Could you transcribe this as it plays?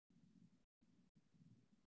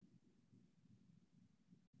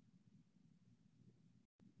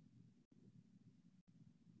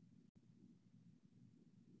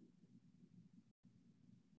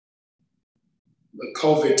The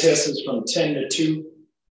COVID test is from 10 to 2.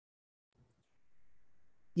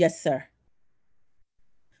 Yes, sir.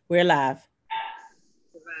 We're live.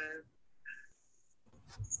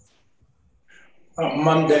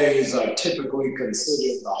 Mondays are typically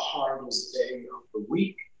considered the hardest day of the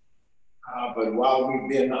week. But while we've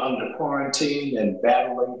been under quarantine and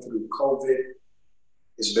battling through COVID,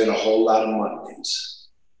 it's been a whole lot of Mondays.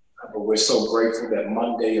 But we're so grateful that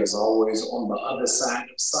Monday is always on the other side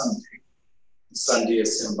of Sunday. Sunday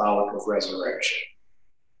is symbolic of resurrection.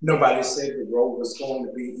 Nobody said the road was going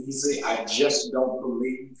to be easy. I just don't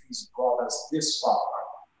believe he's brought us this far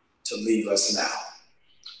to leave us now.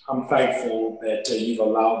 I'm thankful that you've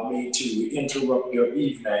allowed me to interrupt your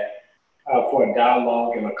evening for a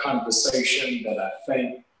dialogue and a conversation that I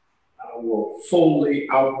think will fully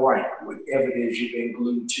outrank whatever it is you've been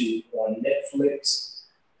glued to on Netflix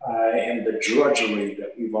and the drudgery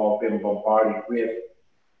that we've all been bombarded with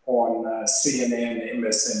on CNN,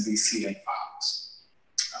 MSNBC, and Fox.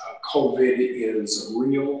 COVID is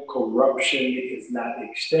real, corruption is not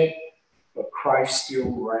extinct, but Christ still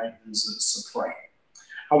reigns supreme.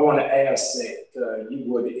 I want to ask that you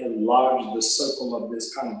would enlarge the circle of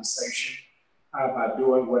this conversation by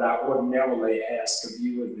doing what I ordinarily ask of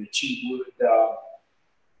you, and that you would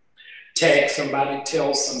tag somebody,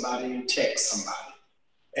 tell somebody, and text somebody.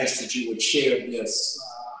 Ask that you would share this.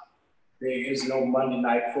 There is no Monday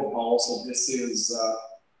Night Football, so this is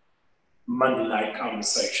Monday Night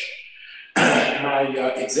Conversation.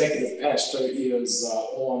 My executive pastor is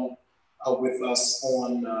on with us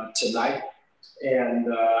on tonight. And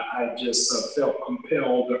I just felt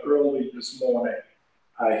compelled early this morning.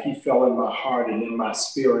 He fell in my heart and in my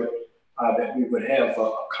spirit that we would have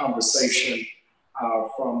a conversation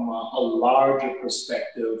from a larger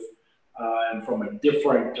perspective and from a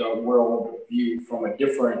different world view, from a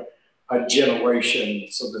different generation,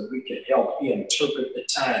 so that we can help interpret the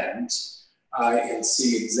times and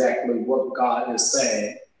see exactly what God is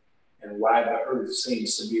saying and why the earth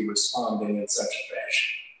seems to be responding in such a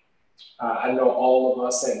fashion. I know all of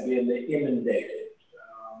us have been inundated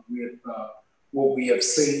with what we have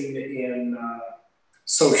seen in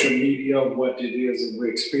social media, what it is that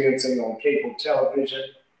we're experiencing on cable television,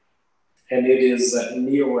 and it is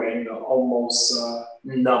nearing almost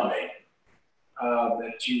numbing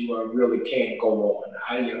that you really can't go on.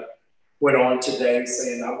 I went on today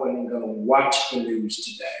saying I wasn't going to watch the news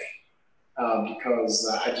today because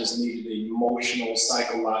I just needed the emotional,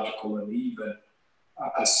 psychological, and even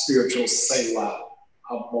a spiritual Selah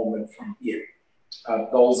moment from it.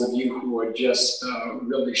 Those of you who are just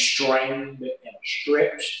really strained and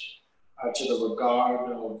stretched to the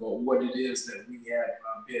regard of what it is that we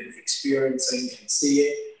have been experiencing and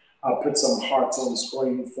seeing, put some hearts on the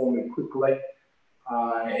screen for me quickly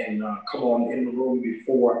and come on in the room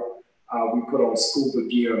before we put on scuba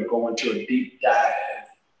gear and go into a deep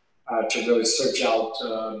dive to really search out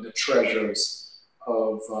the treasures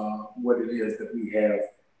of what it is that we have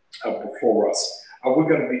before us. We're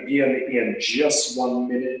going to begin in just 1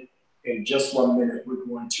 minute. In just 1 minute, we're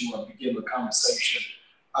going to begin the conversation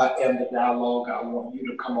and the dialogue. I want you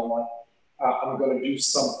to come on. I'm going to do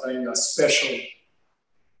something special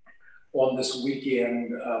on this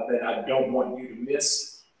weekend that I don't want you to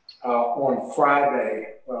miss. On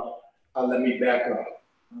Friday, let me back up.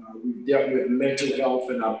 We've dealt with mental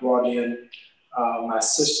health, and I brought in my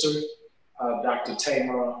sister, Dr.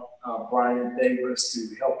 Tamara Bryant Davis,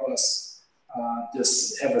 to help us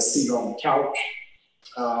just have a seat on the couch.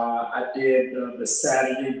 I did the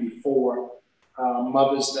Saturday before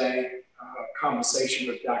Mother's Day conversation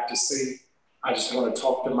with Dr. C. I just want to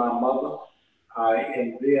talk to my mother.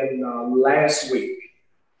 And then last week,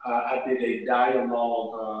 I did a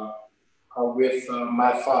dialogue with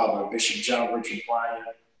my father, Bishop John Richard Bryant,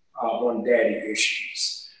 on daddy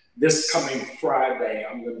issues. This coming Friday,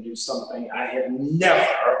 I'm going to do something I have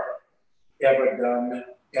never, ever done,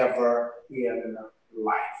 ever in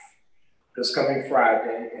life. This coming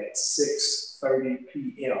Friday at 6:30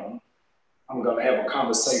 p.m., I'm going to have a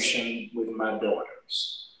conversation with my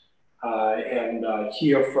daughters and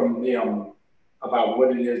hear from them about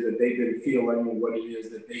what it is that they've been feeling and what it is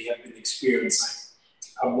that they have been experiencing.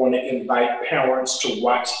 I want to invite parents to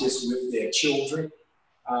watch this with their children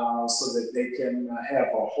so that they can have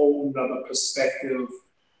a whole nother perspective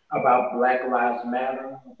about Black Lives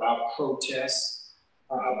Matter, about protests,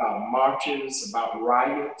 about marches, about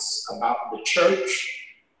riots, about the church.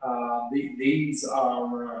 These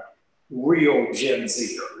are real Gen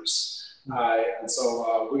Zers. And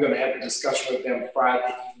so we're going to have a discussion with them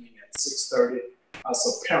Friday evening at 6:30.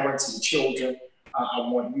 So parents and children, I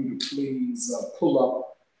want you to please pull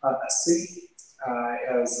up a seat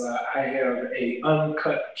as I have a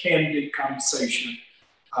uncut, candid conversation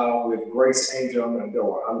with Grace Angel on the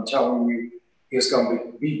door. I'm telling you, it's going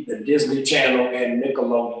to beat the Disney Channel and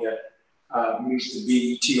Nickelodeon meets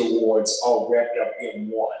the BET Awards all wrapped up in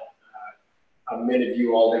one. Many of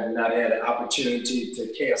you all have not had an opportunity to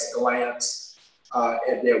cast a glance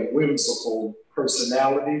at their whimsical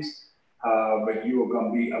personalities, but you are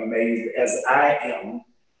going to be amazed, as I am,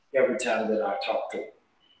 every time that I talk to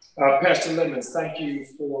them. Pastor Lemons, thank you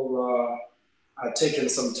for taking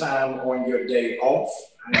some time on your day off.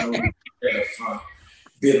 I know you have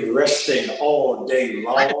been resting all day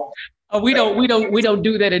long. We don't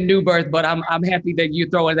do that in New Birth, but I'm happy that you're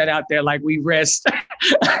throwing that out there. Like we rest.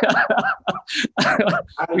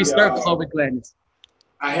 We serve the Lord with gladness.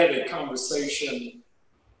 I had a conversation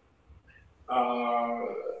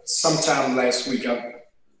sometime last week.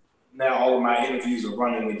 Now all of my interviews are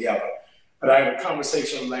running together, but I had a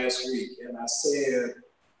conversation last week, and I said,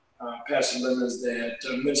 Pastor Lemons, that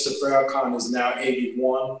Minister Farrakhan is now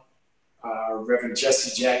 81. Reverend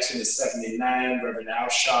Jesse Jackson is 79. Reverend Al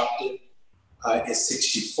Sharpton is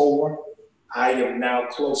 64. I am now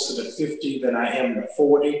closer to 50 than I am to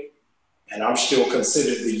 40, and I'm still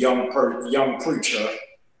considered the young preacher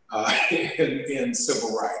in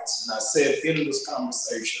civil rights. And I said in this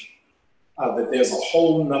conversation that there's a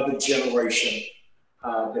whole nother generation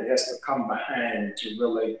that has to come behind to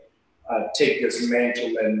really take this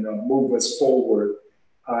mantle and move us forward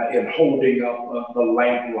in holding up the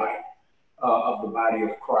lamplight of the body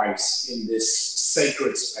of Christ in this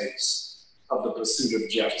sacred space of the pursuit of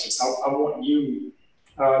justice. I want you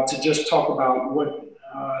to just talk about what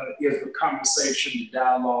is the conversation, the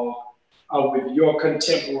dialogue with your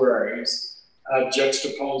contemporaries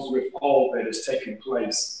juxtaposed with all that is taking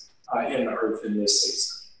place in the earth in this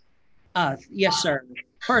season. Yes, sir.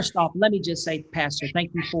 First off, let me just say, Pastor,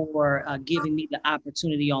 thank you for giving me the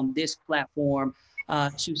opportunity on this platform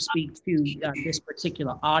to speak to this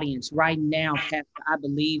particular audience. Right now, Pastor, I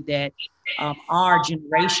believe that our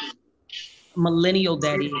generation, millennial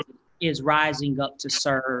that is rising up to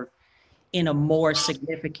serve in a more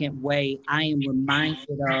significant way. I am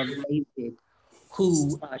reminded of David,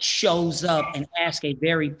 who shows up and asks a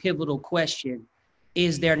very pivotal question: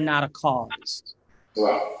 is there not a cause?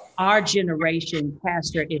 Wow. Our generation,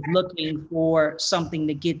 Pastor, is looking for something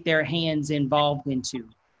to get their hands involved into.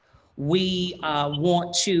 We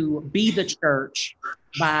want to be the church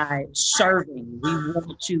by serving. We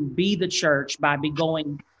want to be the church by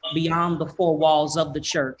going beyond the four walls of the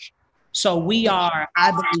church. So we are,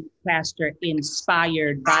 I believe, Pastor,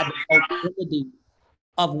 inspired by the mobility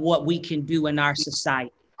of what we can do in our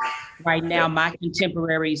society. Right now, my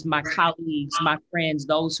contemporaries, my colleagues, my friends,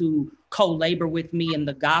 those who co-labor with me in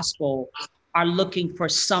the gospel are looking for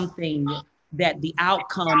something that the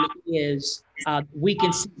outcome is we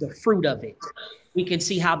can see the fruit of it. We can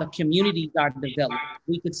see how the communities are developed.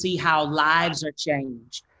 We can see how lives are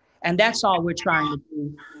changed. And that's all we're trying to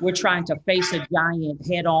do. We're trying to face a giant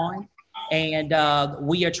head on, and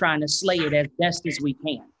we are trying to slay it as best as we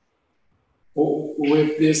can.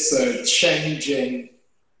 With this changing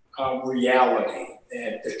reality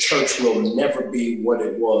that the church will never be what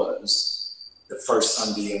it was the first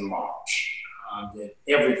Sunday in March, that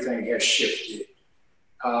everything has shifted.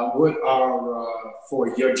 What are,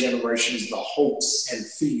 for your generations, the hopes and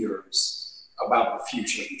fears about the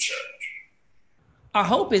future of the church? Our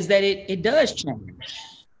hope is that it does change.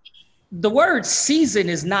 The word season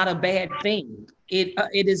is not a bad thing.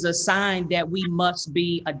 It is a sign that we must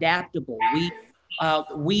be adaptable.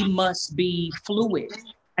 We must be fluid.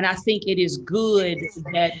 And I think it is good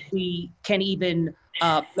that we can even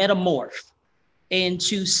metamorph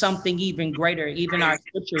into something even greater. Even our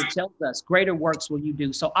scripture tells us, greater works will you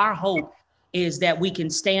do. So our hope is that we can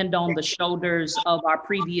stand on the shoulders of our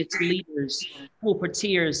previous leaders,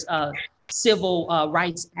 pulpiteers, civil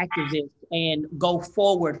rights activists, and go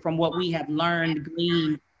forward from what we have learned,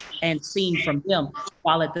 gleaned, and seen from them.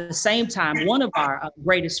 While at the same time, one of our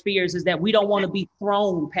greatest fears is that we don't want to be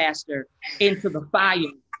thrown, Pastor, into the fire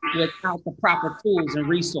without the proper tools and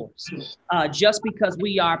resources. Just because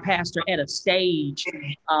we are, Pastor, at a stage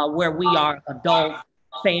where we are adult,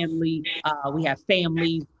 family, we have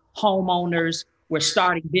families, homeowners, we're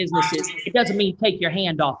starting businesses, it doesn't mean take your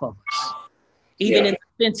hand off of us. Even in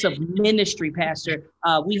the sense of ministry, Pastor,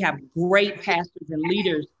 we have great pastors and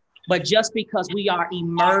leaders, but just because we are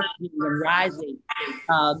emerging and rising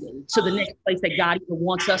to the next place that God even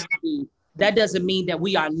wants us to be, that doesn't mean that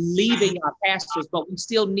we are leaving our pastors, but we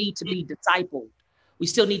still need to be discipled. We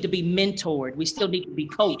still need to be mentored. We still need to be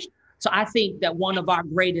coached. So I think that one of our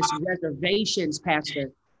greatest reservations,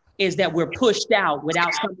 Pastor, is that we're pushed out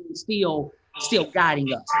without something still still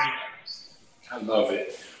guiding us. I love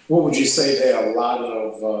it. What would you say there are a lot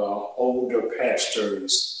of older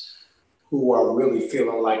pastors who are really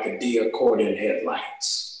feeling like a deer caught in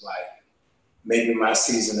headlights? Like, maybe my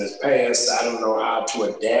season has passed. I don't know how to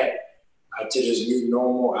adapt to this new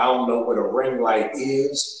normal. I don't know what a ring light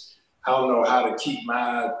is. I don't know how to keep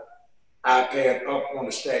my iPad up on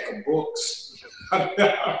a stack of books.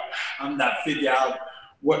 I'm not figuring out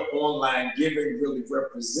what online giving really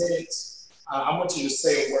represents. I want you to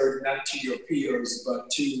say a word not to your peers, but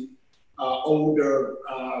to older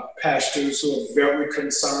pastors who are very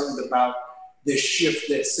concerned about this shift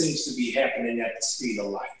that seems to be happening at the speed of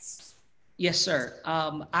life. Yes, sir.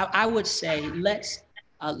 I would say let's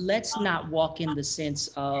not walk in the sense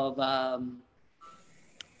of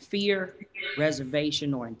fear,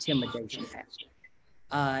 reservation, or intimidation,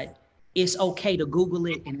 Pastor. It's okay to Google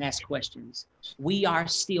it and ask questions. We are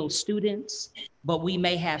still students, but we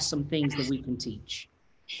may have some things that we can teach.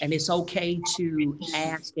 And it's okay to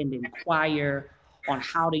ask and inquire on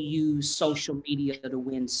how to use social media to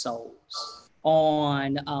win souls,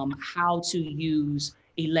 on how to use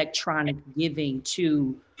electronic giving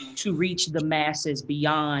to reach the masses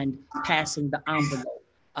beyond passing the envelope.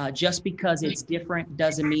 Just because it's different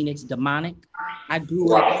doesn't mean it's demonic. I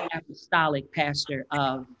grew up apostolic, Pastor,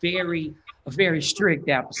 very strict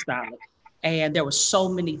apostolic. And there were so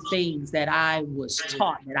many things that I was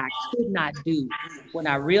taught that I could not do when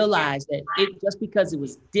I realized that it just because it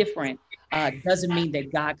was different doesn't mean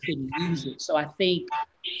that God couldn't use it. So I think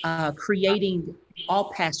creating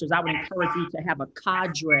all pastors, I would encourage you to have a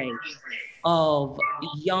cadre of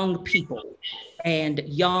young people, and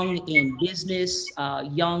young in business,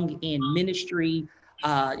 young in ministry,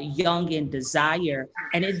 young in desire.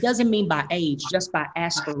 And it doesn't mean by age, just by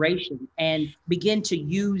aspiration, and begin to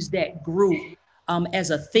use that group as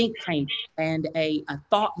a think tank and a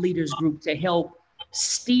thought leaders group to help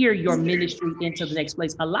steer your ministry into the next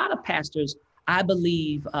place. A lot of pastors, I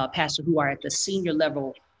believe, pastors who are at the senior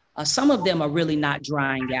level, some of them are really not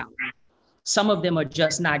drying out. Some of them are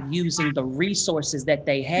just not using the resources that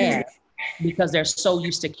they have because they're so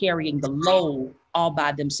used to carrying the load all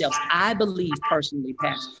by themselves. I believe personally,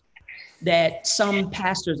 Pastor, that some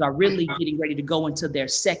pastors are really getting ready to go into their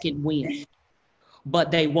second wind, but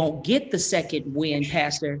they won't get the second wind,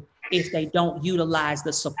 Pastor, if they don't utilize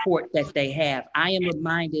the support that they have. I am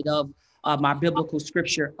reminded of my biblical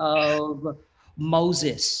scripture of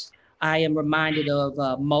Moses. I am reminded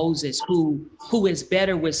of Moses, who is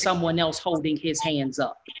better with someone else holding his hands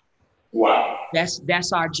up. Wow.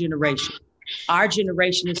 That's our generation. Our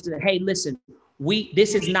generation is to, hey, listen,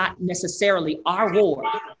 this is not necessarily our war,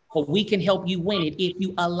 but we can help you win it if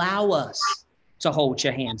you allow us to hold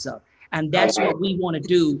your hands up. And that's what we want to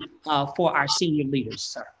do for our senior leaders,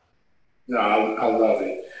 sir. No, I love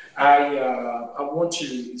it. I want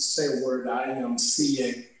you to say a word. I am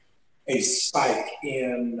seeing a spike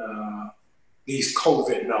in these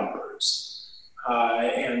COVID numbers.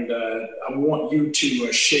 And I want you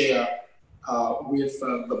to share with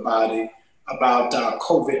the body about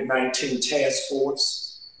COVID-19 task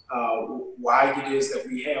force, why it is that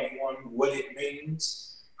we have one, what it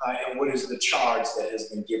means, and what is the charge that has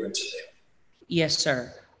been given to them. Yes,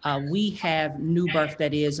 sir. We have New Birth,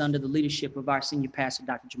 that is under the leadership of our senior pastor,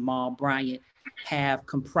 Dr. Jamal, Bryant, have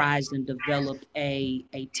comprised and developed a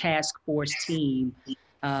task force team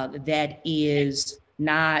that is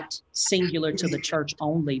not singular to the church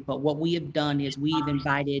only, but what we have done is we've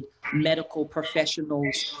invited medical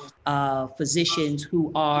professionals, physicians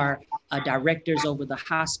who are directors over the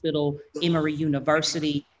hospital, Emory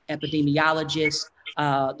University, epidemiologists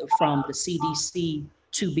from the CDC,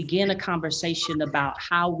 to begin a conversation about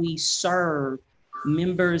how we serve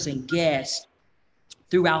members and guests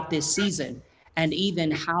throughout this season, and even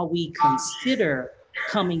how we consider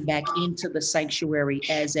coming back into the sanctuary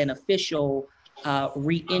as an official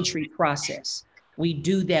re-entry process. We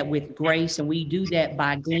do that with grace, and we do that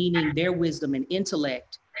by gleaning their wisdom and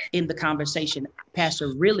intellect in the conversation.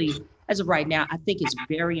 Pastor, really, as of right now, I think it's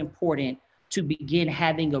very important to begin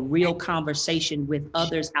having a real conversation with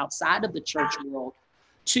others outside of the church world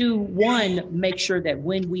to, one, make sure that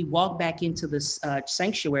when we walk back into the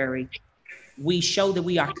sanctuary, we show that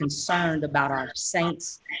we are concerned about our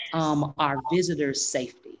saints, our visitors'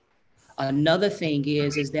 safety. Another thing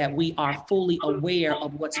is that we are fully aware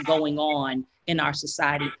of what's going on in our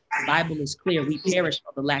society. The Bible is clear, we perish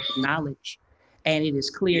for the lack of knowledge. And it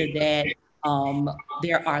is clear that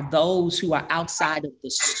there are those who are outside of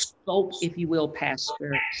the scope, if you will,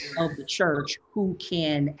 Pastor, of the church, who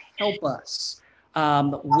can help us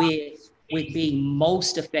with being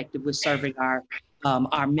most effective with serving our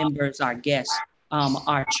members, our guests.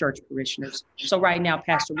 our church parishioners. So right now,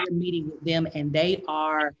 Pastor, we're meeting with them and they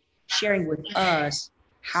are sharing with us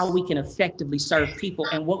how we can effectively serve people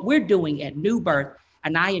and what we're doing at New Birth.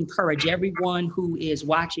 And I encourage everyone who is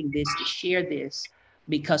watching this to share this,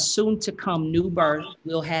 because soon to come, New Birth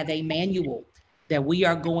will have a manual that we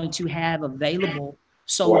are going to have available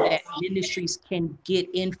so that ministries can get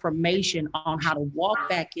information on how to walk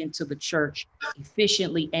back into the church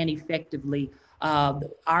efficiently and effectively.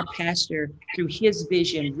 Our pastor, through his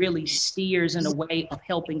vision, really steers in a way of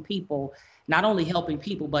helping people, not only helping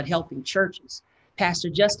people, but helping churches. Pastor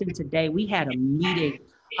Justin, today we had a meeting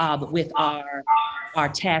with our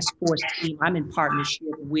task force team. I'm in partnership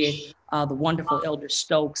with the wonderful Elder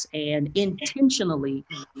Stokes, and intentionally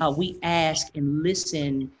we ask and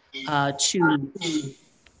listen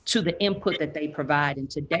to the input that they provide. And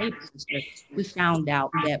today, Pastor, we found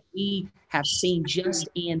out that we have seen just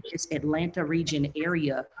in this Atlanta region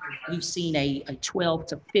area, we've seen a 12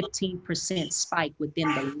 to 15% spike within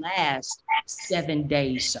the last 7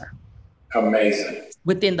 days, sir. Amazing.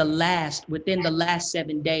 Within the last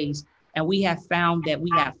 7 days. And we have found that we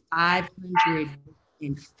have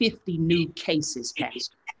 550 new cases,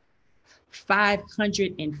 Pastor.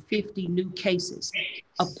 550 new cases.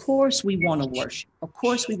 Of course, we want to worship. Of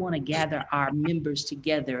course, we want to gather our members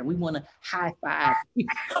together and we want to high five.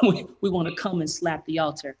 We want to come and slap the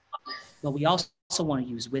altar, but we also want to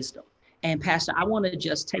use wisdom. And Pastor, I want to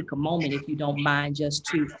just take a moment, if you don't mind, just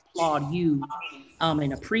to applaud you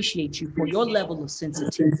and appreciate you for your level of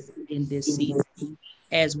sensitivity in this season.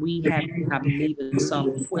 As we have, I believe,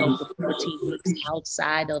 some 12 to 14 weeks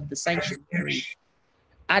outside of the sanctuary.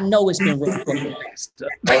 I know it's been rough for you, Pastor.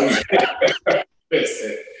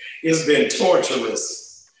 Listen, it's been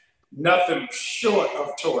torturous. Nothing short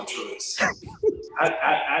of torturous.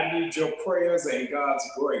 I need your prayers and God's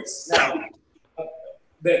grace. Now,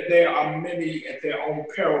 that there are many at their own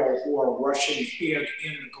peril who are rushing head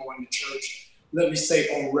in and going to church. Let me say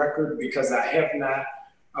on record, because I have not,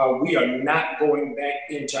 we are not going back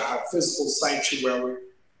into our physical sanctuary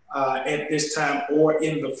at this time or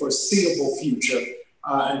in the foreseeable future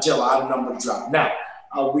until our numbers drop. Now,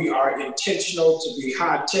 we are intentional to be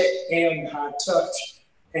high tech and high touch.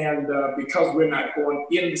 And because we're not going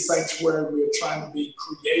in the sanctuary, we're trying to be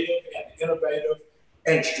creative and innovative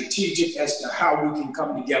and strategic as to how we can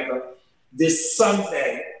come together. This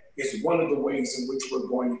Sunday is one of the ways in which we're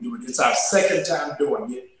going to do it. It's our second time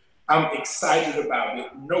doing it. I'm excited about it.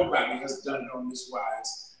 Nobody has done it on this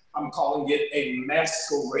wise. I'm calling it a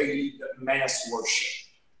masquerade mass worship.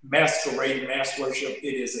 Masquerade mass worship.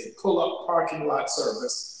 It is a pull-up parking lot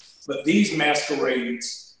service, but these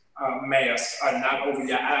masquerades masks are not over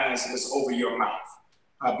your eyes, it's over your mouth.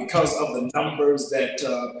 Because of the numbers that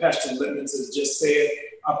Pastor Lemons has just said,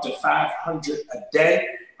 up to 500 a day.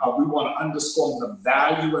 We want to underscore the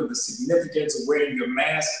value and the significance of wearing your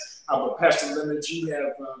mask. But Pastor Lemons, you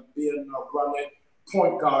have been running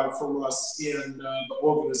point guard for us in the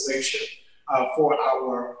organization for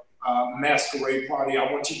our masquerade party.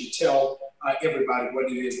 I want you to tell everybody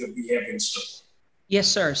what it is that we have in store. Yes,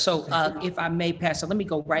 sir. So if I may, Pastor, let me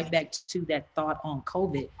go right back to that thought on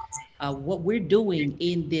COVID. What we're doing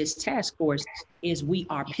in this task force is we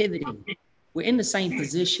are pivoting. We're in the same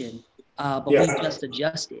position, but we just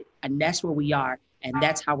adjusted. And that's where we are. And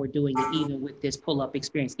that's how we're doing it, even with this pull-up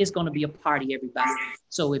experience. It's going to be a party, everybody.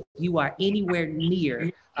 So if you are anywhere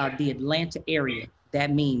near the Atlanta area,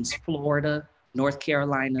 that means Florida, North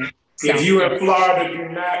Carolina. If you are in Florida, do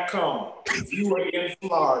not come. If you are in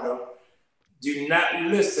Florida, do not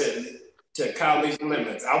listen to colleague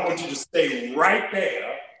limits. I want you to stay right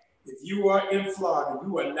there. If you are in Florida,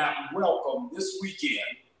 you are not welcome this weekend.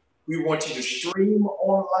 We want you to stream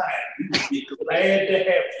online. We would be glad to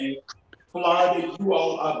have you. Florida, you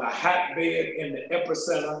all are the hotbed and the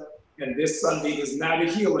epicenter. And this Sunday is not a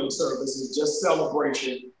healing service, it's just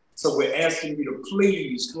celebration. So we're asking you to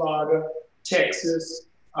please, Florida, Texas,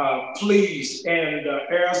 please, and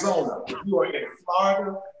Arizona. If you are in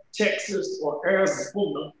Florida, Texas, or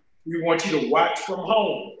Arizona, we want you to watch from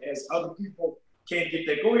home as other people can't get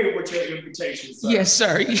there. Go ahead with your invitation, sir. Yes,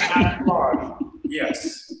 sir. Not Florida.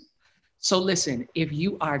 Yes. So listen, if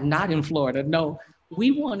you are not in Florida, no,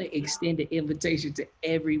 we want to extend an invitation to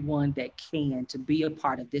everyone that can to be a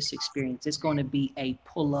part of this experience. It's going to be a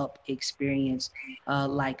pull-up experience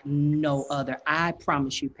like no other. I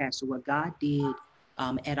promise you, Pastor, what God did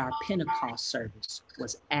at our Pentecost service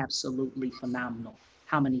was absolutely phenomenal.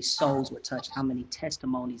 How many souls were touched, how many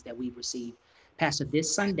testimonies that we received. Pastor,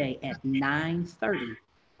 this Sunday at 9:30,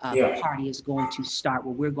 The party is going to start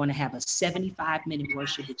where we're going to have a 75-minute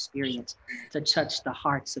worship experience to touch the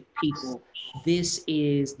hearts of people. This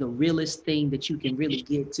is the realest thing that you can really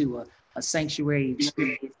get to a sanctuary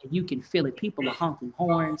experience. And you can feel it. People are honking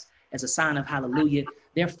horns as a sign of hallelujah.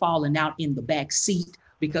 They're falling out in the back seat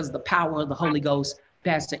because of the power of the Holy Ghost.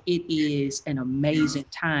 Pastor, it is an amazing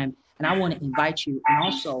time. And I want to invite you. And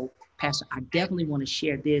also, Pastor, I definitely want to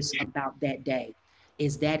share this about that day.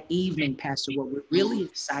 Is that evening, Pastor, what we're really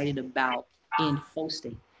excited about in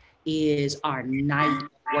hosting is our night of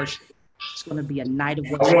worship. It's going to be a night of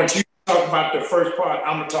worship. I want you to talk about the first part.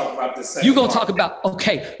 I'm going to talk about the second part. You're going to talk about,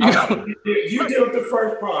 okay. You deal with the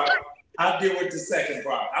first part. I'll deal with the second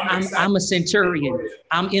part. I'm a centurion.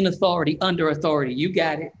 I'm in authority, under authority. You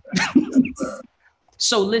got it.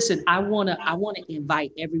 So listen, I want to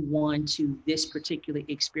invite everyone to this particular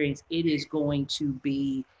experience. It is going to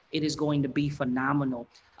be phenomenal.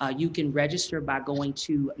 You can register by going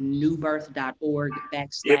to newbirth.org/.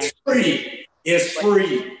 It's free. It's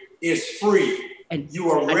free. It's free. And you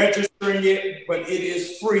are registering it, but it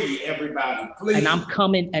is free, everybody. Please. And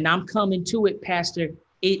I'm coming to it, Pastor.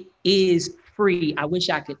 It is free. I wish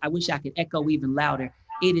I could echo even louder.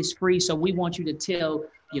 It is free. So we want you to tell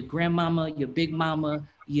your grandmama, your big mama,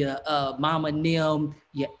 your mama Nim,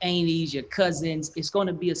 your aunties, your cousins. It's going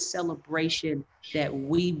to be a celebration that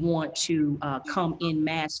we want to come in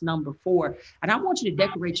mass number 4. And I want you to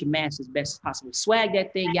decorate your mass as best as possible. Swag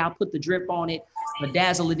that thing, y'all. Put the drip on it,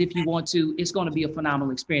 bedazzle it if you want to. It's going to be a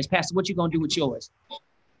phenomenal experience. Pastor, what you going to do with yours?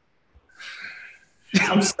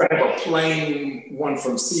 I'm just going to have a plain one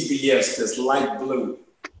from CBS that's light blue.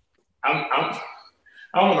 I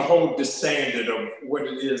want to hold the standard of what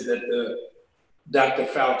it is that the Dr.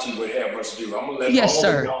 Fauci would have us do. I'm going to let yes, all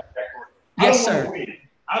sir. of y'all decorate. Yes, sir.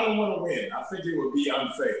 I don't want to win. I think it would be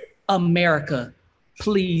unfair. America,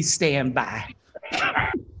 please stand by.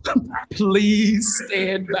 Please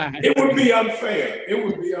stand by. It would be unfair. It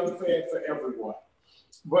would be unfair for everyone.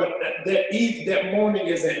 But that morning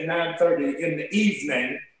is at 9:30 in the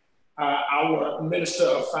evening. Our Minister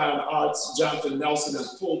of Fine Arts, Jonathan Nelson,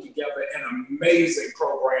 has pulled together an amazing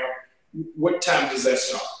program. What time does that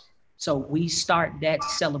start? So we start that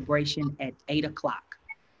celebration at 8 o'clock.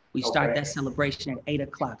 We start that celebration at 8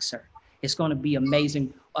 o'clock, sir. It's going to be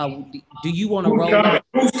amazing. Do you want to roll?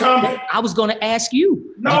 Who's coming? I was going to ask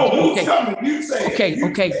you. No, who's coming? You say it.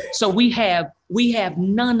 Okay. So we have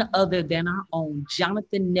none other than our own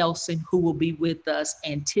Jonathan Nelson, who will be with us,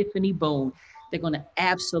 and Tiffany Boone. They're going to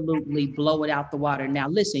absolutely blow it out the water. Now,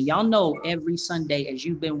 listen, y'all know every Sunday, as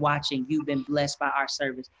you've been watching, you've been blessed by our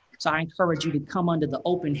service. So I encourage you to come under the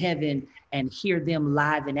open heaven and hear them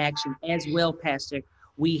live in action as well, Pastor.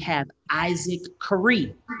 We have Isaac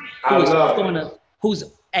Curry,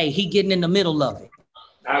 he getting in the middle of it.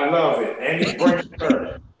 I love it. And he's bringing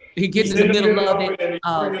her. He gets in the middle of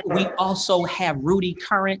it. We also have Rudy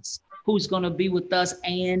Currents, who's going to be with us,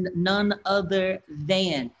 and none other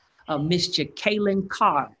than Miss Jacqueline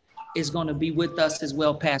Carr is going to be with us as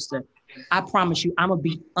well, Pastor. I promise you, I'm going to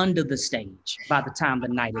be under the stage by the time the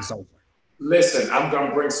night is over. Listen, I'm going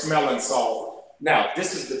to bring smelling salt. Now,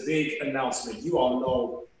 this is the big announcement. You all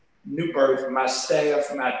know New Birth, my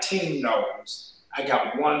staff, my team knows I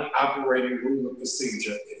got one operating rule of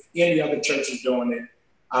procedure. If any other church is doing it,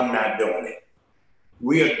 I'm not doing it.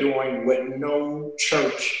 We are doing what no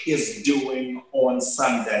church is doing on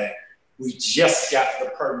Sunday. We just got the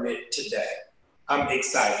permit today. I'm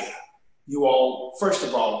excited. You all, first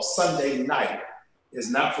of all, Sunday night is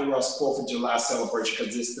not for us 4th of July celebration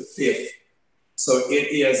because it's the 5th. So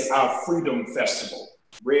it is our Freedom Festival,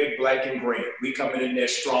 red, black, and green. We coming in there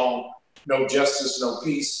strong, no justice, no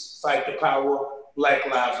peace, fight the power, Black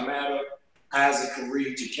Lives Matter, Isaac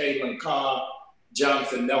Curry, Jacqueline Carr,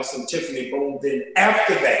 Jonathan Nelson, Tiffany Boone. Then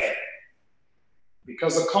after that,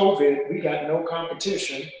 because of COVID, we got no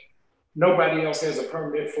competition. Nobody else has a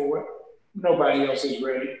permit for it. Nobody else is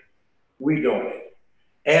ready. We doing it.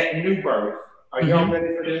 At New Birth, are y'all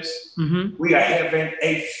ready for this? We are having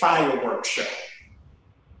a fireworks show.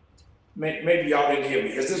 Maybe y'all didn't hear me.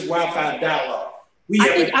 Is this Wi-Fi dial-up? We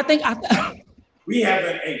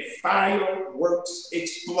having a fireworks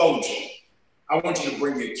explosion. I want you to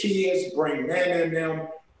bring your kids, bring Nana and them,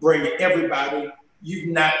 bring everybody. You've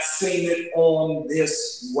not seen it on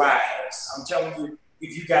this wise. I'm telling you,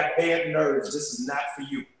 if you got bad nerves, this is not for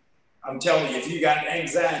you. I'm telling you, if you got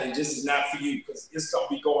anxiety, this is not for you, because it's going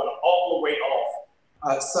to be going all the way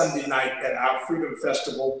off Sunday night at our Freedom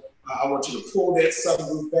Festival. I want you to pull that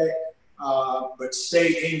sunroof back, but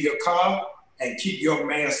stay in your car and keep your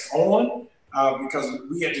mask on, because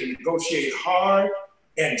we had to negotiate hard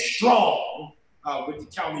and strong with the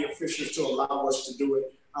county officials to allow us to do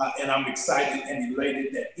it. And I'm excited and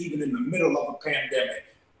elated that even in the middle of a pandemic,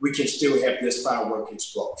 we can still have this firework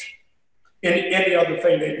explosion. Any other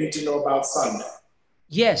thing they need to know about Sunday?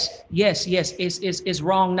 Yes. It's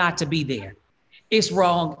wrong not to be there. It's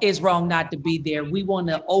wrong not to be there. We want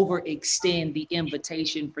to overextend the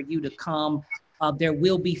invitation for you to come. There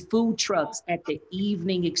will be food trucks at the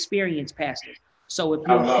evening experience, Pastor. So if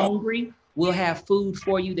you're hungry, we'll have food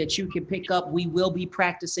for you that you can pick up. We will be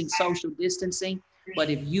practicing social distancing. But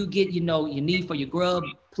if you get, your need for your grub,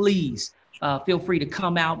 please feel free to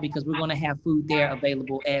come out because we're going to have food there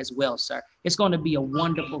available as well, sir. It's going to be a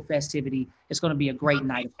wonderful festivity. It's going to be a great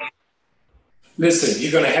night of hope. Listen,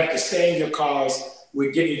 you're going to have to stay in your cars.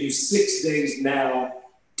 We're giving you 6 days now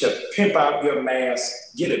to pimp out your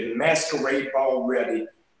mask, get a masquerade ball ready.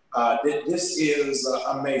 This is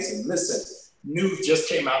amazing. Listen, news just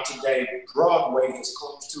came out today. Broadway is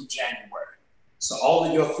closed through January. So all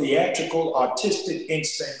of your theatrical, artistic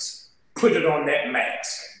instincts, put it on that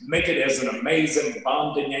mask. Make it as an amazing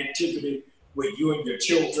bonding activity with you and your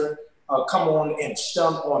children. Come on and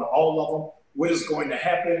stunt on all of them. What is going to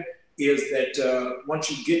happen is that once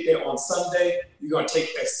you get there on Sunday, you're going to take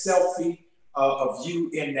a selfie of you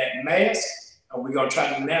in that mask, and we're going to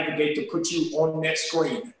try to navigate to put you on that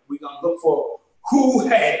screen. We're going to look for who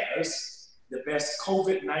has the best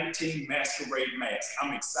COVID-19 masquerade mask.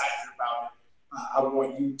 I'm excited about it. I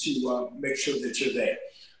want you to make sure that you're there.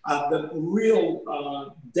 The real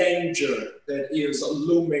danger that is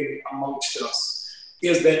looming amongst us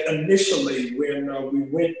is that initially when we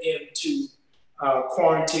went into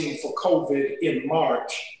quarantine for COVID in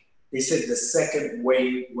March, they said the second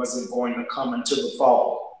wave wasn't going to come until the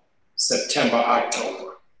fall, September,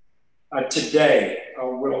 October. Today,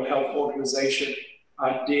 World Health Organization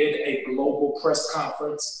did a global press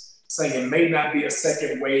conference saying it may not be a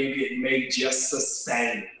second wave, it may just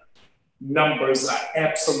sustain. Numbers are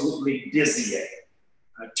absolutely dizzying.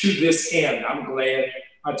 To this end, I'm glad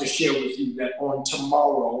to share with you that on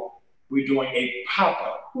tomorrow, we're doing a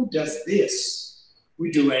pop-up. Who does this?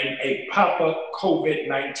 We're doing a pop-up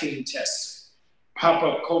COVID-19 testing.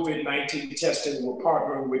 Pop-up COVID-19 testing, we're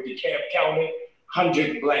partnering with DeKalb County,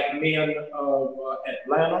 100 Black men of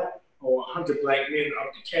Atlanta, or 100 Black men of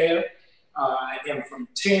DeKalb, and from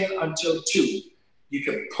 10 until 2, you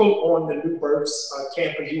can pull on the New Births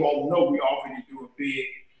campus. You all know we already do a big,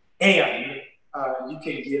 and you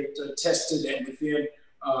can get tested, and within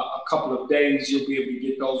a couple of days, you'll be able to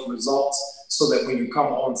get those results so that when you come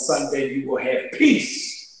on Sunday, you will have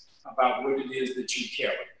peace about what it is that you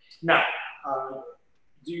carry. Now,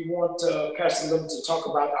 do you want Pastor Lim to talk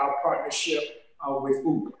about our partnership with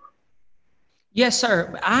Uber? Yes,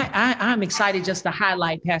 sir. I'm excited just to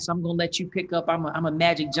highlight, Pastor. I'm going to let you pick up. I'm a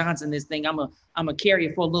Magic Johnson this thing. I'm a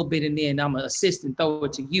carrier for a little bit, and then I'm an assistant, throw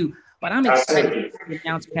it to you. But I'm excited to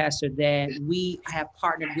announce, Pastor, that we have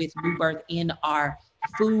partnered with New Birth in our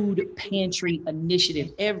food pantry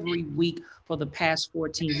initiative. Every week for the past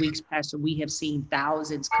 14 weeks, Pastor, we have seen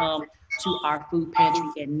thousands come to our food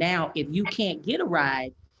pantry. And now if you can't get a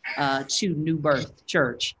ride to New Birth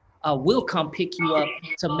Church, we'll come pick you up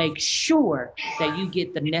to make sure that you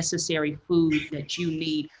get the necessary food that you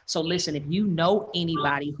need. So listen, if you know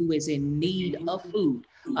anybody who is in need of food,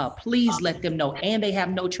 please let them know. And they have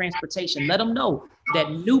no transportation. Let them know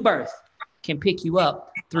that New Birth can pick you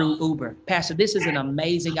up through Uber. Pastor, this is an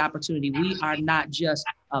amazing opportunity. We are not just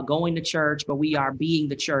going to church, but we are being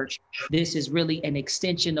the church. This is really an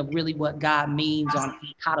extension of really what God means on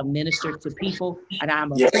how to minister to people. And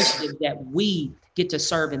I'm appreciative that we get to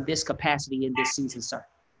serve in this capacity in this season, sir.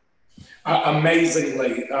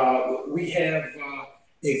 Amazingly, we have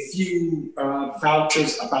a few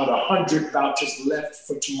vouchers, about 100 vouchers left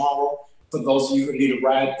for tomorrow. For those of you who need a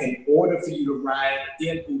ride, in order for you to ride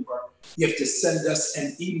in Uber, you have to send us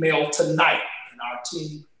an email tonight, and our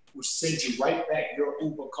team will send you right back your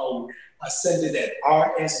Uber code. Send it at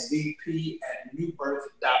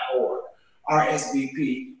rsvp@newbirth.org,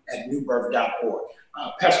 rsvp@newbirth.org.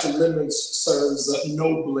 Pastor Lemons serves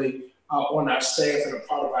nobly on our staff and a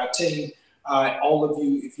part of our team. All of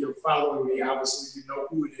you, if you're following me, obviously you know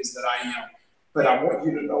who it is that I am. But I want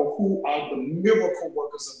you to know who are the miracle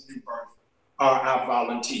workers of New Birth are our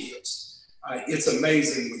volunteers. It's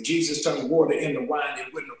amazing. When Jesus turned water into wine,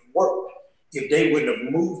 it wouldn't have worked if they wouldn't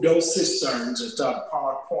have moved those cisterns and started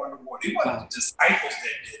pouring the water. It wasn't the disciples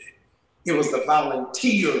that did it. It was the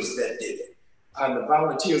volunteers that did it. The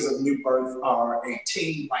volunteers of New Birth are a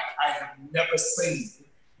team like I have never seen,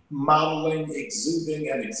 modeling,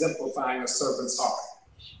 exuding, and exemplifying a servant's heart.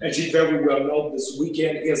 As you very well know, this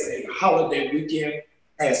weekend is a holiday weekend.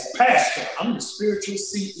 As pastor, I'm the spiritual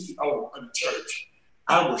CEO of the church.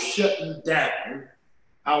 I was shutting down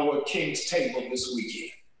our King's Table this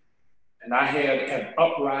weekend. And I had an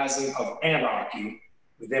uprising of anarchy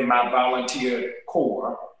within my volunteer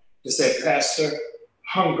corps that said, Pastor,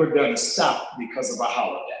 hunger doesn't stop because of a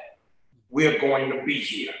holiday. We're going to be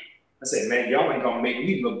here. I said, man, y'all ain't gonna make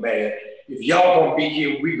me look bad. If y'all gonna be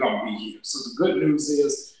here, we're gonna be here. So the good news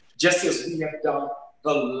is, just as we have done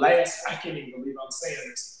the last, I can't even believe I'm saying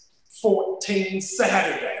this, 14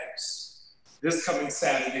 Saturdays, this coming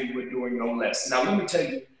Saturday, we're doing no less. Now, let me tell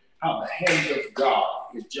you how the hand of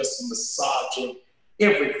God is just massaging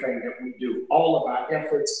everything that we do, all of our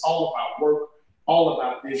efforts, all of our work, all of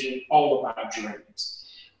our vision, all of our dreams.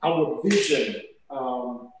 Our vision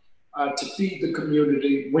to feed the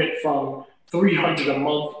community went from 300 a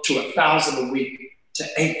month to 1,000 a week to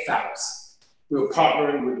 8,000. We're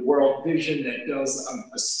partnering with World Vision that does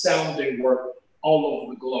astounding work all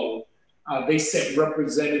over the globe. They sent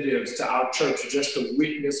representatives to our church just to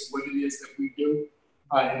witness what it is that we do.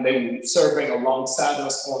 And they were serving alongside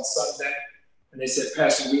us on Sunday. And they said,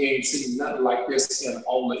 Pastor, we ain't seen nothing like this in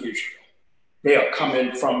all of Israel. They are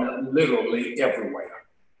coming from literally everywhere.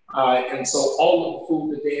 And so all of the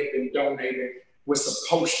food that they have been donating was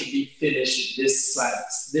supposed to be finished this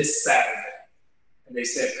Saturday. And they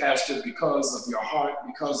said, Pastor, because of your heart,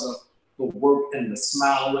 because of the work and the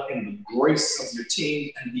smile and the grace of your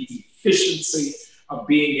team and the efficiency of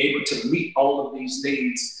being able to meet all of these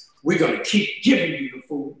needs, we're going to keep giving you the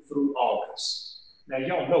food through August. Now,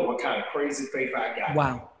 y'all know what kind of crazy faith I got.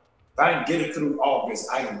 Wow. If I can get it through August,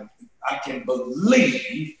 I can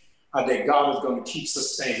believe that God is going to keep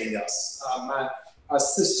sustaining us. My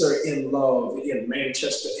sister-in-law in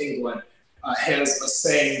Manchester, England, has a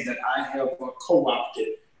saying that I have co-opted.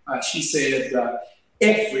 She said,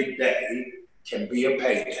 every day can be a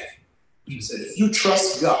payday. She said, if you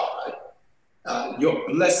trust God, your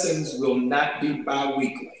blessings will not be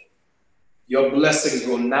bi-weekly. Your blessings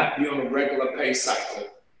will not be on a regular pay cycle.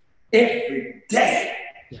 Every day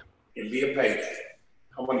can be a payday.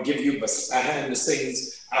 I want to give you behind the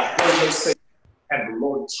scenes. I heard her say, and the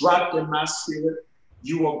Lord dropped in my spirit,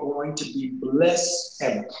 you are going to be blessed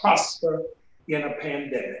and prosper in a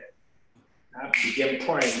pandemic. I began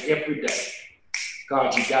praying every day.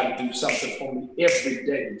 God, you got to do something for me every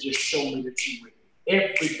day. Just show me that you're with me.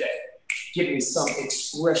 Every day, give me some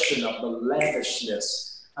expression of the lavishness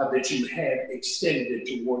that you have extended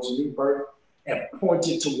towards New Birth and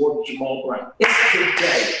pointed towards Jamal Bryant. Every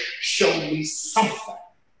day, show me something.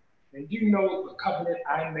 And you know the covenant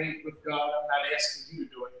I made with God, I'm not asking you to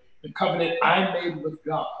do it. The covenant I made with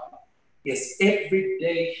God is every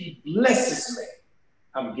day he blesses me,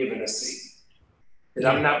 I'm giving a seed. That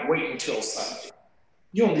I'm not waiting till Sunday.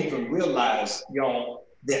 You don't even realize, y'all,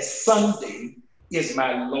 that Sunday is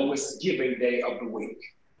my lowest giving day of the week.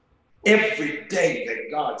 Every day that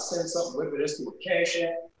God sends something, whether that's through a cash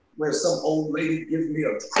app, where some old lady gives me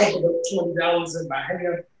a covered up $20 in my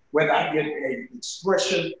hand, whether I get an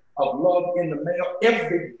expression of love in the mail,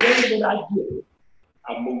 every day that I get it,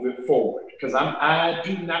 I'm moving forward because I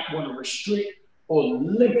do not want to restrict or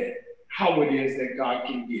limit how it is that God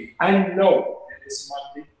can give. I know that it's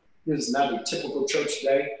Monday. This is not a typical church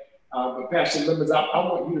day, but Pastor Lemons, I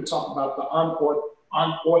want you to talk about the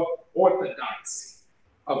unorthodoxy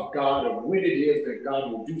of God, of when it is that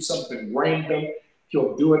God will do something random.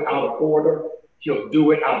 He'll do it out of order. He'll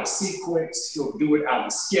do it out of sequence. He'll do it out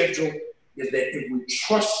of schedule. Is that if we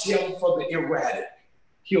trust him for the erratic,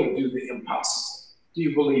 he'll do the impossible. Do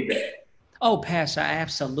you believe that? Oh, Pastor, I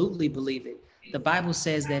absolutely believe it. The Bible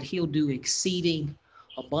says that he'll do exceeding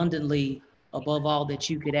abundantly above all that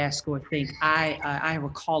you could ask or think. I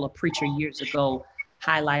recall a preacher years ago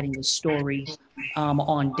highlighting a story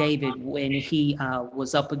on David when he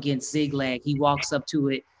was up against Ziklag. He walks up to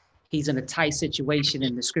it. He's in a tight situation,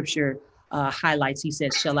 and the scripture highlights, he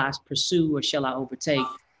says, shall I pursue or shall I overtake?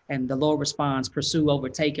 And the Lord responds, pursue,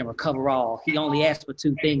 overtake, and recover all. He only asked for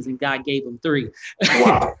 2 things, and God gave him 3.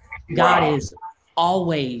 Wow. God is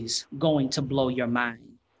always going to blow your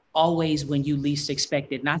mind, always when you least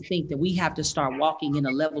expect it. And I think that we have to start walking in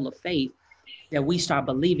a level of faith that we start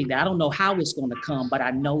believing that I don't know how it's going to come, but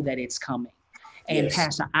I know that it's coming. And Yes.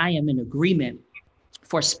 Pastor, I am in agreement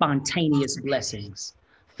for spontaneous blessings,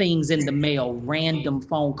 things in the mail, random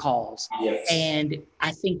phone calls. Yes. And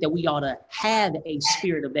I think that we ought to have a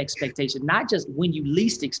spirit of expectation, not just when you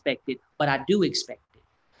least expect it, but I do expect it.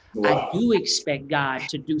 Wow. I do expect God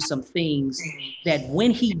to do some things that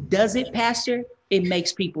when he does it, Pastor, it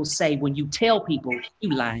makes people say, when you tell people, you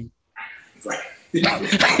lying. Right. you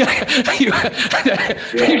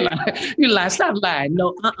lying. Stop lying.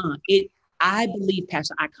 No, I believe,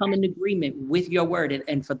 Pastor, I come in agreement with your word.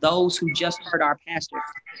 And for those who just heard our pastor,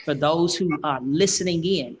 for those who are listening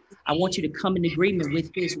in, I want you to come in agreement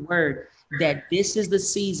with his word that this is the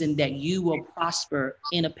season that you will prosper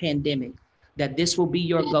in a pandemic, that this will be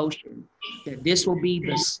your Goshen, that this will be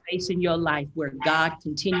the space in your life where God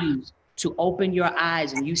continues to open your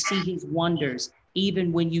eyes and you see his wonders,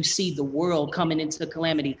 even when you see the world coming into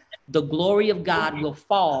calamity. The glory of God will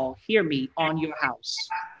fall, hear me, on your house.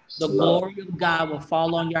 The glory of God will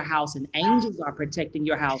fall on your house, and angels are protecting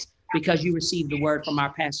your house because you received the word from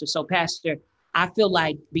our pastor. So, Pastor, I feel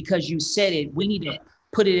like because you said it, we need to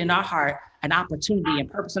put it in our heart, an opportunity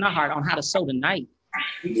and purpose in our heart on how to sow tonight.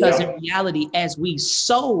 Because in reality, as we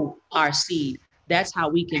sow our seed, that's how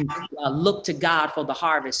we can look to God for the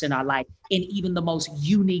harvest in our life in even the most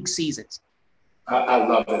unique seasons. I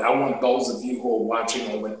love it. I want those of you who are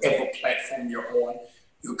watching on whatever platform you're on,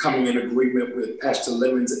 you're coming in agreement with Pastor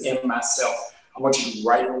Lemons and myself. I want you to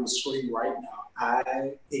write on the screen right now,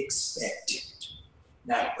 I expect it.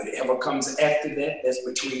 Now, whatever comes after that, that's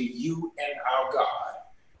between you and our God.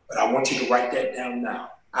 But I want you to write that down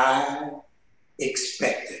now. I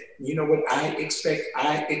expect it. You know what I expect?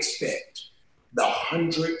 I expect the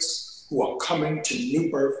hundreds who are coming to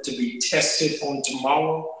New Birth to be tested on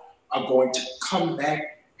tomorrow are going to come back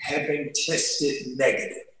having tested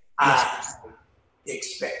negative. I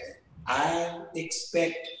expect it. I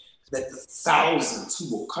expect that the thousands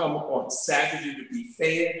who will come on Saturday to be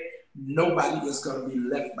fed, nobody is going to be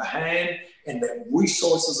left behind, and that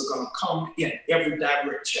resources are going to come in every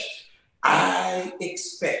direction. I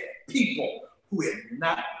expect people who have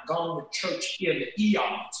not gone to church in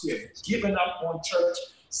eons, who have given up on church,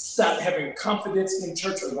 stopped having confidence in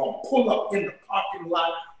church, are going to pull up in the parking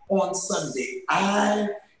lot on Sunday. I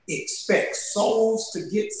expect souls to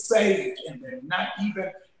get saved, and they're not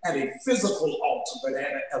even at a physical altar, but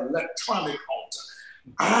at an electronic altar.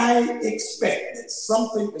 I expect that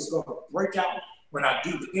something is going to break out when I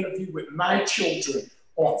do the interview with my children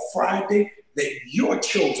on Friday, that your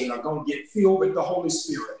children are going to get filled with the Holy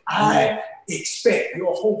Spirit. I expect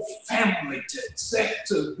your whole family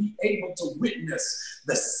to be able to witness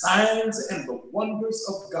the signs and the wonders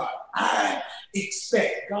of God. I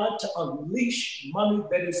expect God to unleash money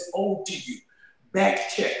that is owed to you, back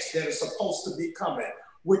checks that are supposed to be coming,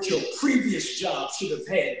 which your previous job should have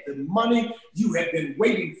had. The money you have been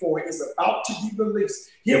waiting for is about to be released.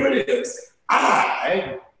 Here it is.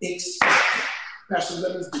 I expect it. Pastor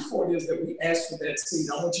Lemons, before it is that we ask for that seed,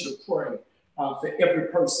 I want you to pray for every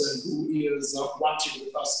person who is watching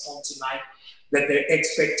with us on tonight, that their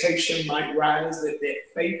expectation might rise, that their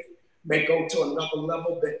faith may go to another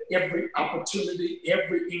level, that every opportunity,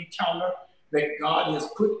 every encounter that God has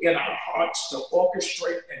put in our hearts to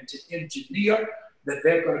orchestrate and to engineer, that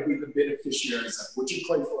they're going to be the beneficiaries of. Would you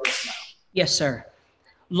pray for us now? Yes, sir.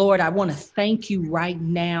 Lord, I want to thank you right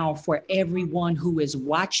now for everyone who is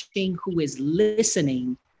watching, who is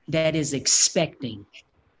listening, that is expecting.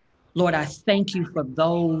 Lord, I thank you for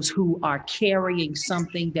those who are carrying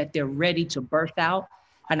something that they're ready to birth out.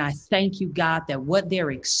 And I thank you, God, that what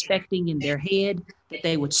they're expecting in their head, that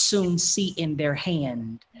they would soon see in their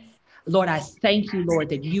hand. Lord, I thank you, Lord,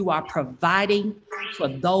 that you are providing for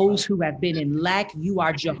those who have been in lack. You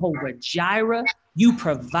are Jehovah Jireh. You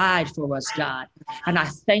provide for us, God. And I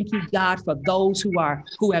thank you, God, for those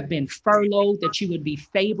who have been furloughed, that you would be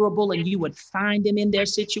favorable and you would find them in their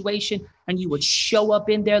situation and you would show up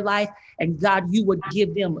in their life. And God, you would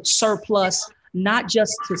give them surplus, not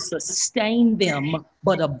just to sustain them,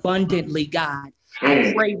 but abundantly, God.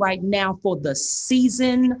 I pray right now for the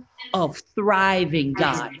season of thriving,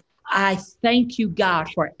 God. I thank you, God,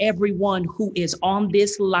 for everyone who is on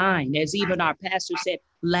this line, as even our pastor said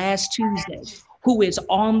last Tuesday, who is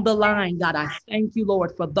on the line. God, I thank you,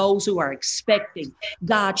 Lord, for those who are expecting.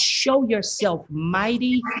 God, show yourself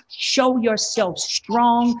mighty, show yourself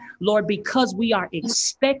strong, Lord, because we are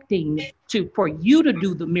expecting for you to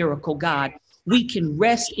do the miracle, God. We can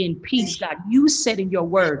rest in peace, God. You said in your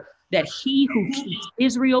word that he who keeps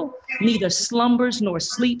Israel neither slumbers nor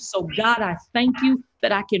sleeps. So God, I thank you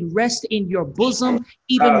that I can rest in your bosom,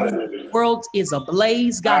 even when the world is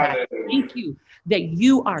ablaze. God, I thank you that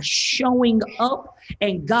you are showing up,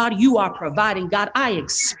 and God, you are providing. God, I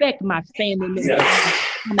expect my family members to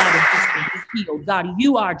come out of this and be healed. God,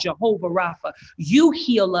 you are Jehovah Rapha. You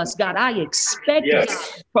heal us, God. I expect, God,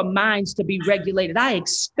 for minds to be regulated. I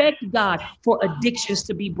expect, God, for addictions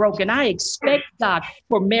to be broken. I expect, God,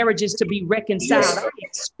 for marriages to be reconciled. I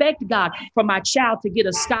expect, God, for my child to get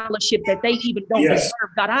a scholarship that they even don't deserve.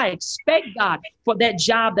 God, I expect, God, for that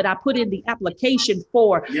job that I put in the application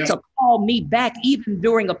for to call me back even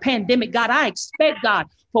during a pandemic. God, I expect, God,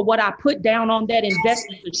 for what I put down on that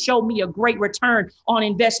investment to show me a great return on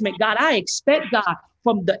investment. God, I expect, God,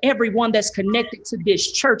 from everyone that's connected to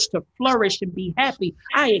this church to flourish and be happy.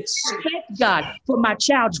 I expect, God, for my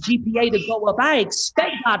child's GPA to go up. I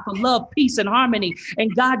expect, God, for love, peace, and harmony.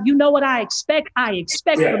 And God, you know what I expect? I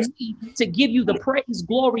expect for me to give you the praise,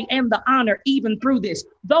 glory, and the honor even through this.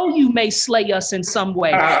 Though you may slay us in some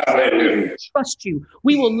way, we will trust you.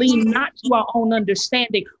 We will lean not to our own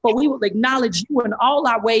understanding, but we will acknowledge you in all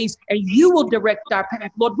our ways, and you will direct our path.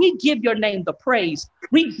 Lord, we give your name the praise.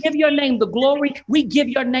 We give your name the glory. We give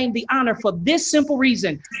your name the honor for this simple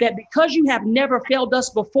reason, that because you have never failed us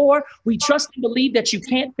before, we trust and believe that you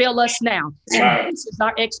can't fail us now. And this is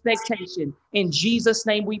our expectation. In Jesus'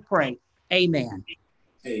 name we pray. Amen.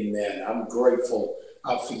 Amen. I'm grateful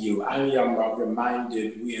for you. I am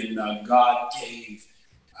reminded when God gave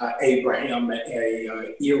Abraham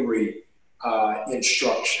a eerie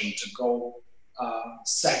instruction to go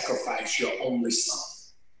sacrifice your only son.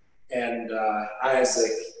 And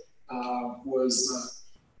Isaac was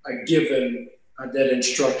given that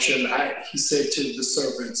instruction. He said to the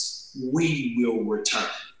servants, we will return.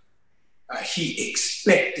 He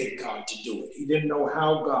expected God to do it. He didn't know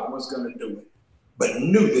how God was going to do it, but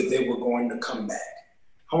knew that they were going to come back.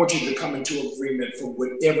 I want you to come into agreement for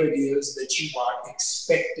whatever it is that you are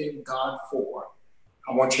expecting God for.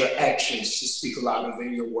 I want your actions to speak louder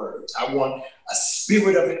than your words. I want a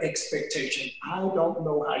spirit of expectation. I don't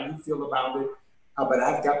know how you feel about it, but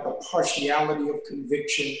I've got the partiality of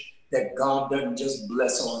conviction that God doesn't just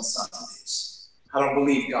bless on Sundays. I don't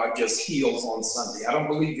believe God just heals on Sunday. I don't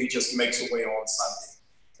believe he just makes a way on Sunday.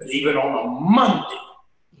 But even on a Monday,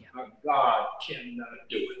 God can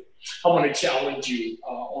do it. I want to challenge you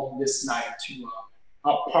on this night to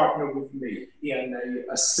partner with me in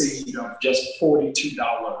a seed of just $42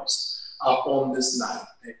 on this night.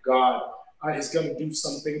 And God is going to do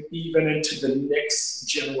something even into the next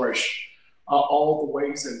generation. All the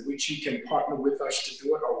ways in which you can partner with us to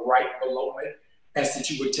do it are right below it, as that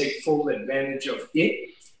you would take full advantage of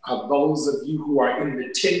it. Those of you who are in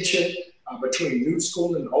the tension between new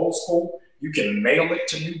school and old school, you can mail it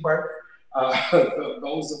to New Birth.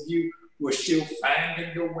 Those of you who are still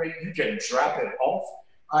finding your way, you can drop it off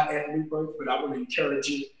at New Birth. But I would encourage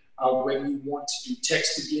you, whether you want to do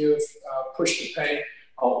text to give, push to pay,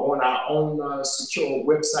 on our own secure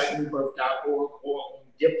website, newbirth.org, or on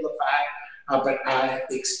Givelify, but I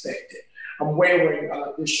expect it. I'm wearing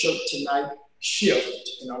this shirt tonight, Shift,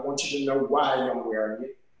 and I want you to know why I'm wearing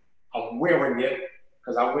it. I'm wearing it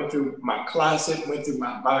because I went through my closet, went through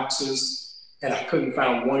my boxes, and I couldn't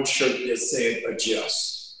find one shirt that said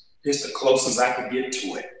adjust. It's the closest I could get to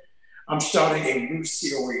it. I'm starting a new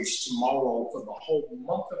series tomorrow for the whole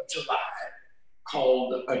month of July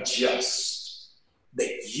called Adjust.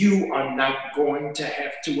 That you are not going to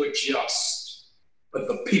have to adjust, but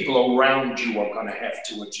the people around you are going to have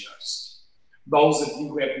to adjust. Those of you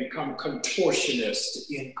who have become contortionists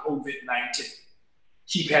in COVID-19,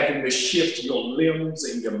 keep having to shift your limbs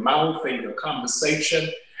and your mouth and your conversation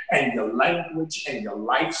and your language and your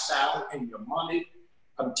lifestyle and your money.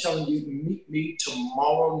 I'm telling you, meet me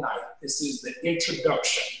tomorrow night. This is the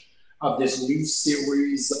introduction of this new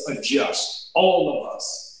series, Adjust. All of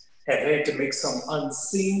us have had to make some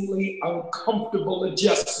unseemly, uncomfortable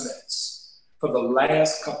adjustments for the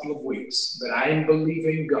last couple of weeks. But I am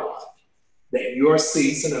believing God that your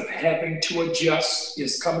season of having to adjust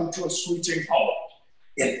is coming to a screeching halt,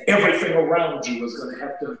 and everything around you is going to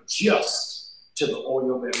have to adjust to the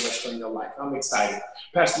oil that rests on your life. I'm excited.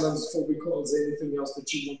 Pastor Levins, before we close, anything else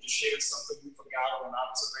that you want to share, something you forgot, or an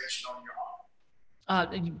observation on your heart?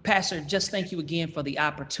 Pastor, just thank you again for the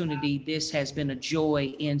opportunity. This has been a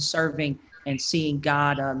joy in serving and seeing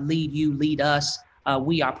God lead you, lead us.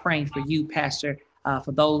 We are praying for you, Pastor.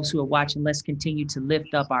 For those who are watching, let's continue to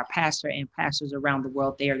lift up our pastor and pastors around the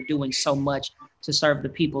world. They are doing so much to serve the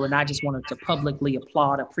people. And I just wanted to publicly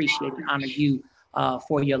applaud, appreciate, and honor you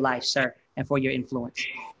for your life, sir, and for your influence.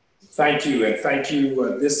 Thank you. And thank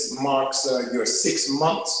you. This marks your 6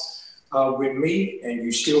 months with me, and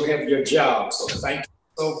you still have your job. So thank you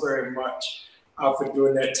so very much for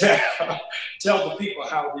doing that. Tell the people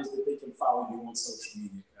how it is that they can follow you on social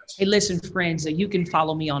media. Hey, listen, friends, you can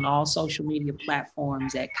follow me on all social media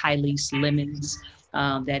platforms at Khalis Lemons.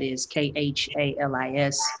 That is Khalis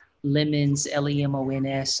Lemons,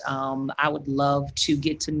 Lemons. I would love to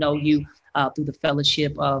get to know you through the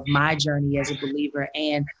fellowship of my journey as a believer,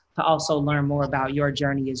 and to also learn more about your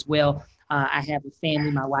journey as well. I have a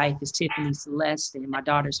family. My wife is Tiffany Celeste, and my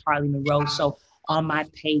daughter's Harley Monroe. So on my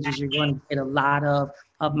pages. You're going to get a lot of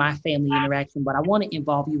my family interaction, but I want to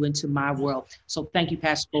involve you into my world. So thank you,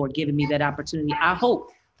 Pastor, for giving me that opportunity. I hope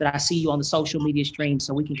that I see you on the social media stream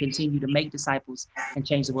so we can continue to make disciples and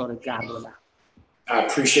change the world as God will allow. I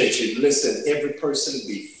appreciate you. Listen, every person,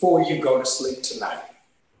 before you go to sleep tonight,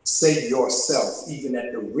 say yourself, even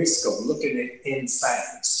at the risk of looking at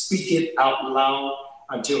insane, speak it out loud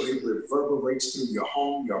until it reverberates through your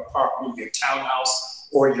home, your apartment, your townhouse,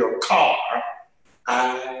 or your car.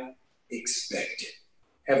 I expect it.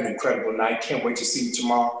 Have an incredible night. Can't wait to see you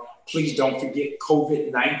tomorrow. Please don't forget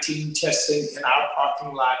COVID-19 testing in our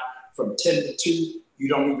parking lot from 10 to 2. You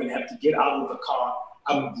don't even have to get out of the car.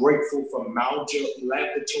 I'm grateful for Maladjusted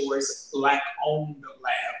Laboratories, Black-owned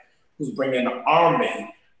lab, who's bringing an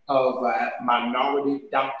army of minority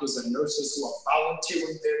doctors and nurses who are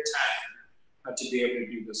volunteering their time to be able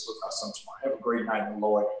to do this with us on tomorrow. Have a great night in the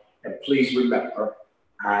Lord. And please remember,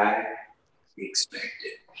 I expect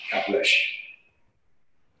it. God bless you.